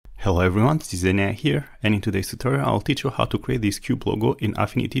Hello everyone, this is Enia here, and in today's tutorial I'll teach you how to create this cube logo in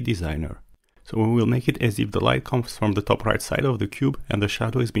Affinity Designer. So we will make it as if the light comes from the top right side of the cube and the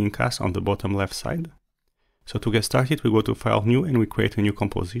shadow is being cast on the bottom left side. So to get started, we go to File, New, and we create a new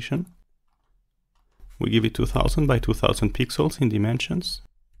composition. We give it 2000 by 2000 pixels in dimensions.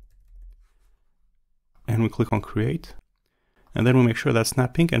 And we click on Create. And then we make sure that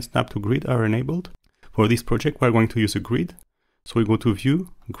Snapping and Snap to Grid are enabled. For this project we are going to use a grid. So we go to View,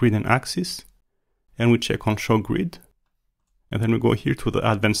 Grid and Axis, and we check on Show Grid. And then we go here to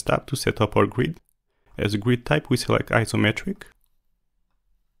the Advanced tab to set up our grid. As a grid type we select Isometric.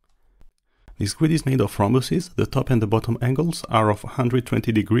 This grid is made of rhombuses. The top and the bottom angles are of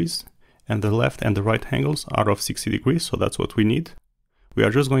 120 degrees, and the left and the right angles are of 60 degrees, so that's what we need. We are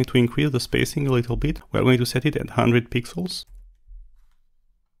just going to increase the spacing a little bit. We are going to set it at 100 pixels.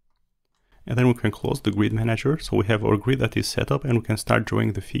 And then we can close the grid manager, so we have our grid that is set up and we can start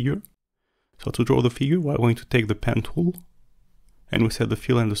drawing the figure. So to draw the figure, we are going to take the pen tool and we set the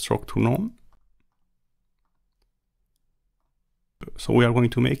fill and the stroke to none. So we are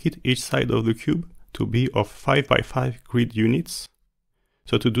going to make it each side of the cube to be of 5 by 5 grid units.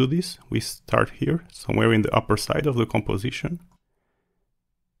 So to do this, we start here, somewhere in the upper side of the composition.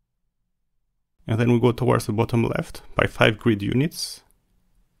 And then we go towards the bottom left by 5 grid units.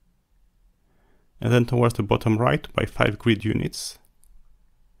 And then towards the bottom right by 5 grid units.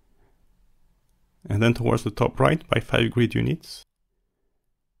 And then towards the top right by 5 grid units.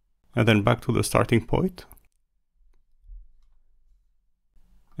 And then back to the starting point.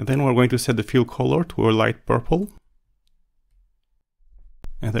 And then we're going to set the fill color to a light purple.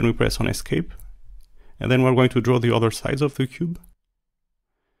 And then we press on Escape. And then we're going to draw the other sides of the cube.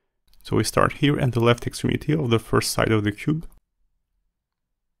 So we start here at the left extremity of the first side of the cube.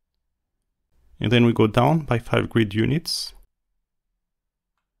 And then we go down by 5 grid units.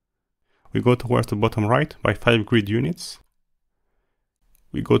 We go towards the bottom right by 5 grid units.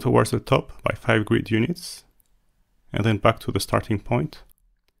 We go towards the top by 5 grid units. And then back to the starting point.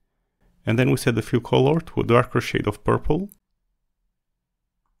 And then we set the fill color to a darker shade of purple.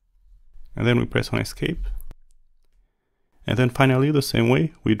 And then we press on Escape. And then finally, the same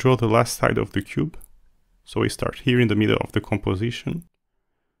way, we draw the last side of the cube. So we start here in the middle of the composition.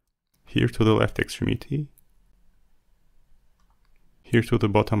 Here to the left extremity, here to the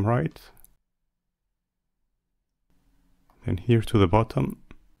bottom right, then here to the bottom,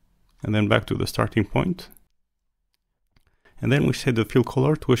 and then back to the starting point. And then we set the fill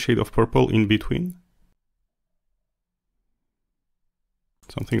color to a shade of purple in between.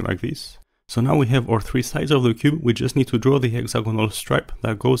 Something like this. So now we have our 3 sides of the cube. We just need to draw the hexagonal stripe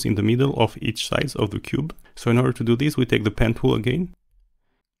that goes in the middle of each side of the cube. So in order to do this, we take the pen tool again.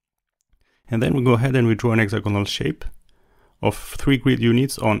 And then we go ahead and we draw an hexagonal shape of 3 grid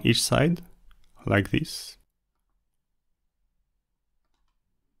units on each side, like this.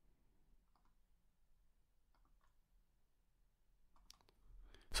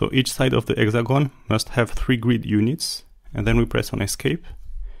 So each side of the hexagon must have 3 grid units, and then we press on Escape.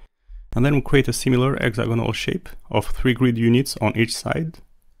 And then we create a similar hexagonal shape of 3 grid units on each side,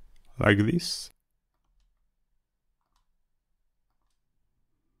 like this.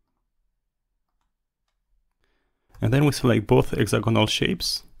 And then we select both hexagonal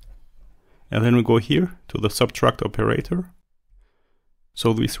shapes. And then we go here to the subtract operator.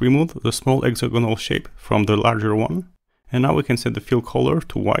 So this removes the small hexagonal shape from the larger one. And now we can set the fill color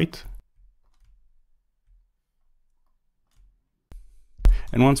to white.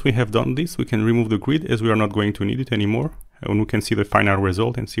 And once we have done this, we can remove the grid as we are not going to need it anymore. And we can see the final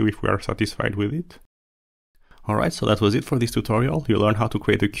result and see if we are satisfied with it. Alright, so that was it for this tutorial. You learned how to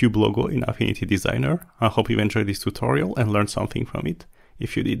create a cube logo in Affinity Designer. I hope you enjoyed this tutorial and learned something from it.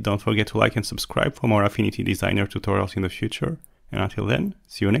 If you did, don't forget to like and subscribe for more Affinity Designer tutorials in the future. And until then,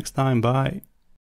 see you next time, bye!